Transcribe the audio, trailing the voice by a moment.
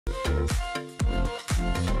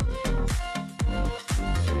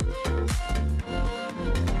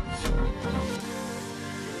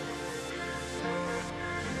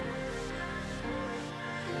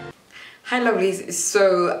Hi lovelies,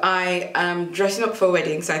 so I am dressing up for a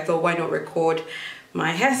wedding, so I thought why not record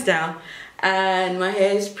my hairstyle. And my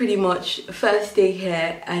hair is pretty much first day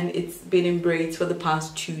hair and it's been in braids for the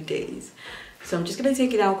past 2 days. So I'm just going to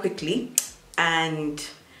take it out quickly and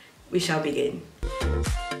we shall begin.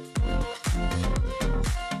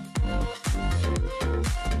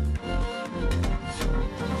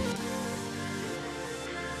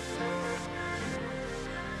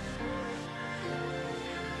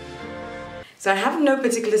 So I have no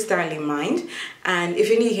particular style in mind, and if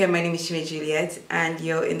you're new here, my name is Juliet and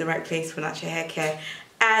you're in the right place for natural hair care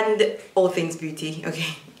and all things beauty. Okay,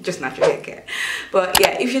 just natural hair care. But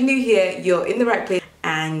yeah, if you're new here, you're in the right place,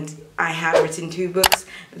 and I have written 2 books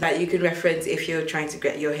that you can reference if you're trying to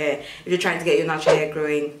get your natural hair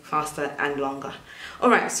growing faster and longer.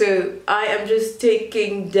 Alright, so I am just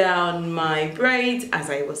taking down my braids,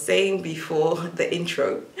 as I was saying before the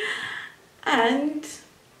intro, and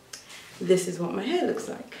this is what my hair looks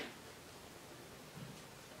like.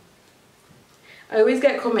 I always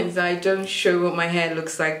get comments that I don't show what my hair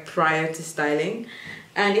looks like prior to styling,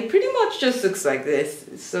 and it pretty much just looks like this.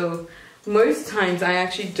 So most times I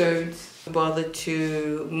actually don't bother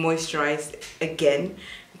to moisturize again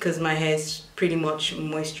because my hair is pretty much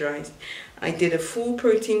moisturized. I did a full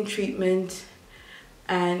protein treatment,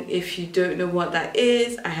 and if you don't know what that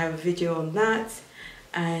is, I have a video on that,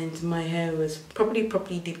 and my hair was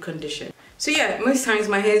properly deep conditioned. So yeah, most times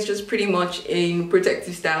my hair is just pretty much in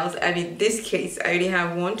protective styles, and in this case I only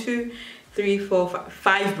have 1, 2, 3, 4,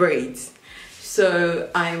 5 braids. So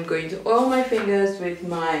I'm going to oil my fingers with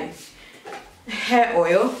my hair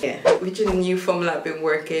oil, which is a new formula I've been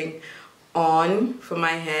working on for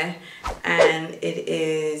my hair, and it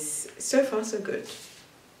is so far so good.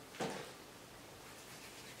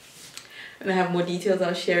 When I have more details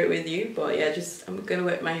I'll share it with you, but yeah, I'm gonna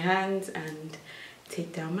wet my hands and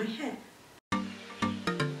take down my hair.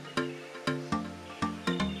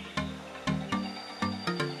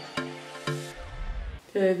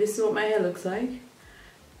 So this is what my hair looks like.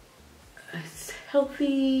 It's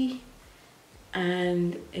healthy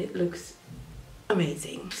and it looks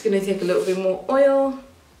amazing. Just gonna take a little bit more oil,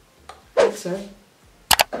 like so,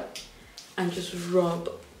 and just rub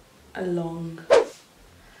along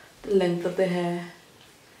the length of the hair,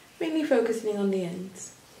 mainly focusing on the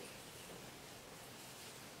ends.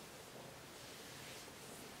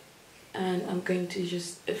 And I'm going to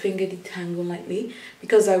just finger detangle lightly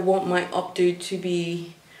because I want my updo to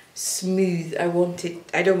be smooth. I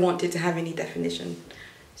don't want it to have any definition.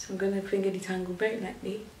 So I'm going to finger detangle very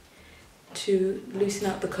lightly to loosen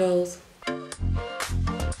out the curls.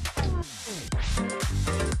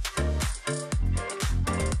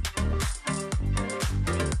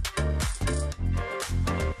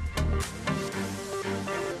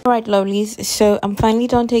 Alright lovelies, so I'm finally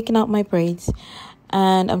done taking out my braids,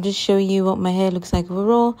 and I'm just showing you what my hair looks like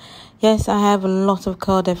overall. Yes, I have a lot of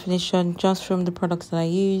curl definition just from the products that I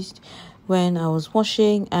used when I was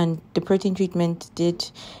washing, and the protein treatment did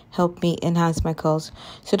help me enhance my curls.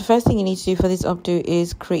 So the first thing you need to do for this updo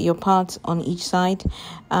is create your parts on each side.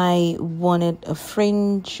 I wanted a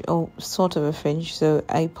fringe, or sort of a fringe, so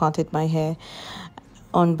I parted my hair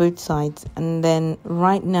on both sides, and then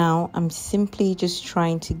right now I'm simply just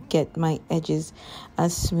trying to get my edges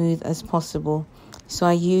as smooth as possible. So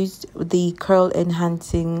I used the curl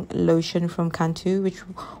enhancing lotion from Cantu, which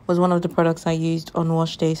was one of the products I used on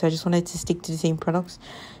wash day, so I just wanted to stick to the same products.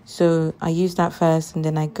 So I used that first, and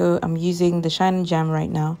then I'm using the Shine and Jam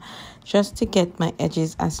right now just to get my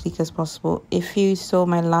edges as sleek as possible. If you saw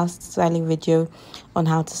my last styling video on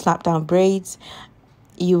how to slap down braids,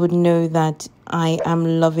 you would know that I am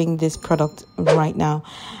loving this product right now,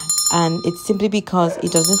 and it's simply because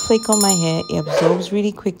it doesn't flake on my hair. It absorbs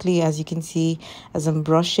really quickly. As you can see, as I'm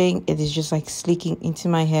brushing, it is just like sleeking into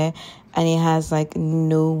my hair, and it has like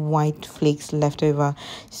no white flakes left over.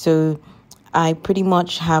 So I pretty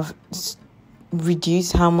much have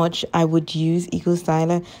reduced how much I would use Eco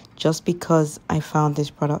Styler just because I found this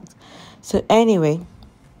product. So anyway,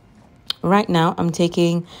 right now I'm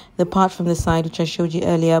taking the part from the side which I showed you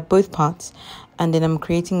earlier, both parts, and then I'm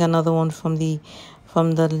creating another one from the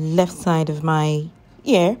left side of my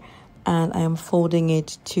ear, and I am folding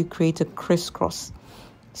it to create a crisscross.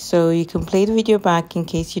 So you can play the video back in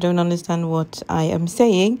case you don't understand what I am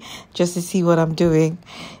saying, just to see what I'm doing.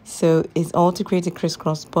 So it's all to create a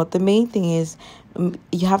crisscross, but the main thing is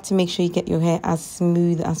you have to make sure you get your hair as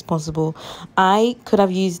smooth as possible. I could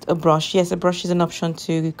have used a brush. Yes, a brush is an option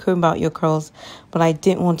to comb out your curls, but I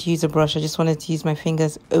didn't want to use a brush. I just wanted to use my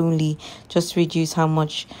fingers only, just to reduce how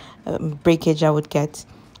much breakage I would get.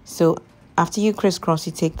 So after you crisscross,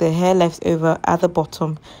 you take the hair left over at the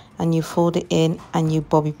bottom and you fold it in and you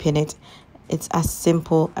bobby pin it. It's as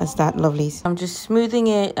simple as that, lovelies. I'm just smoothing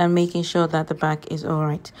it and making sure that the back is all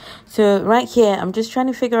right. So right here, I'm just trying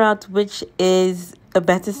to figure out which is a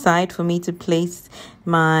better side for me to place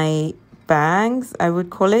my bangs, I would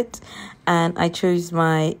call it. And I chose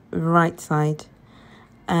my right side.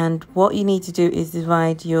 And what you need to do is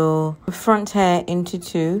divide your front hair into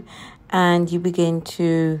two, and you begin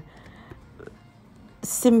to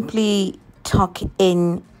simply tuck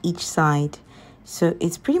in each side. So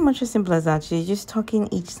it's pretty much as simple as that. You're just tucking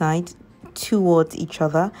each side towards each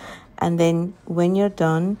other, and then when you're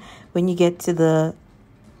done, when you get to the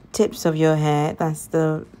tips of your hair, that's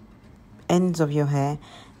the ends of your hair,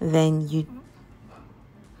 then you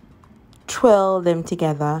twirl them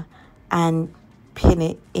together and pin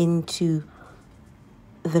it into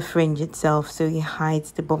the fringe itself, so it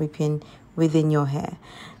hides the bobby pin within your hair.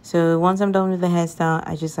 So once I'm done with the hairstyle,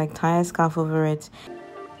 I just like tie a scarf over it.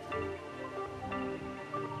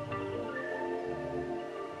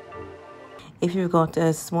 If you've got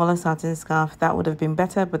a smaller satin scarf, that would have been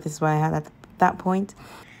better, but this is what I had at that point.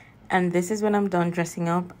 And this is when I'm done dressing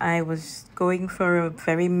up. I was going for a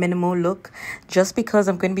very minimal look just because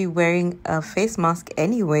I'm going to be wearing a face mask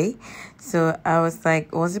anyway. So I was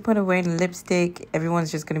like, what's the point of wearing lipstick? Everyone's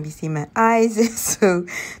just going to be seeing my eyes. So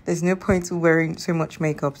there's no point to wearing so much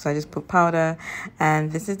makeup. So I just put powder.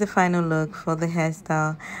 And this is the final look for the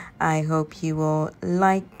hairstyle. I hope you will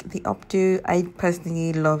like the updo. I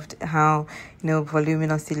personally loved how,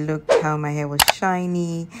 voluminous it looked, how my hair was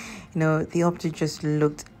shiny. The updo just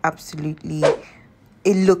looked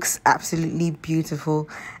it looks absolutely beautiful,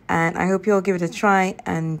 and I hope you all give it a try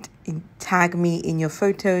and tag me in your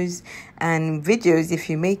photos and videos if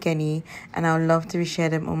you make any, and I would love to reshare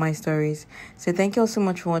them on my stories. So thank you all so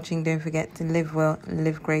much for watching. Don't forget to live well,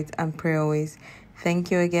 live great, and pray always. Thank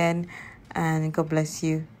you again, and God bless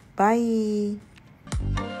you. Bye.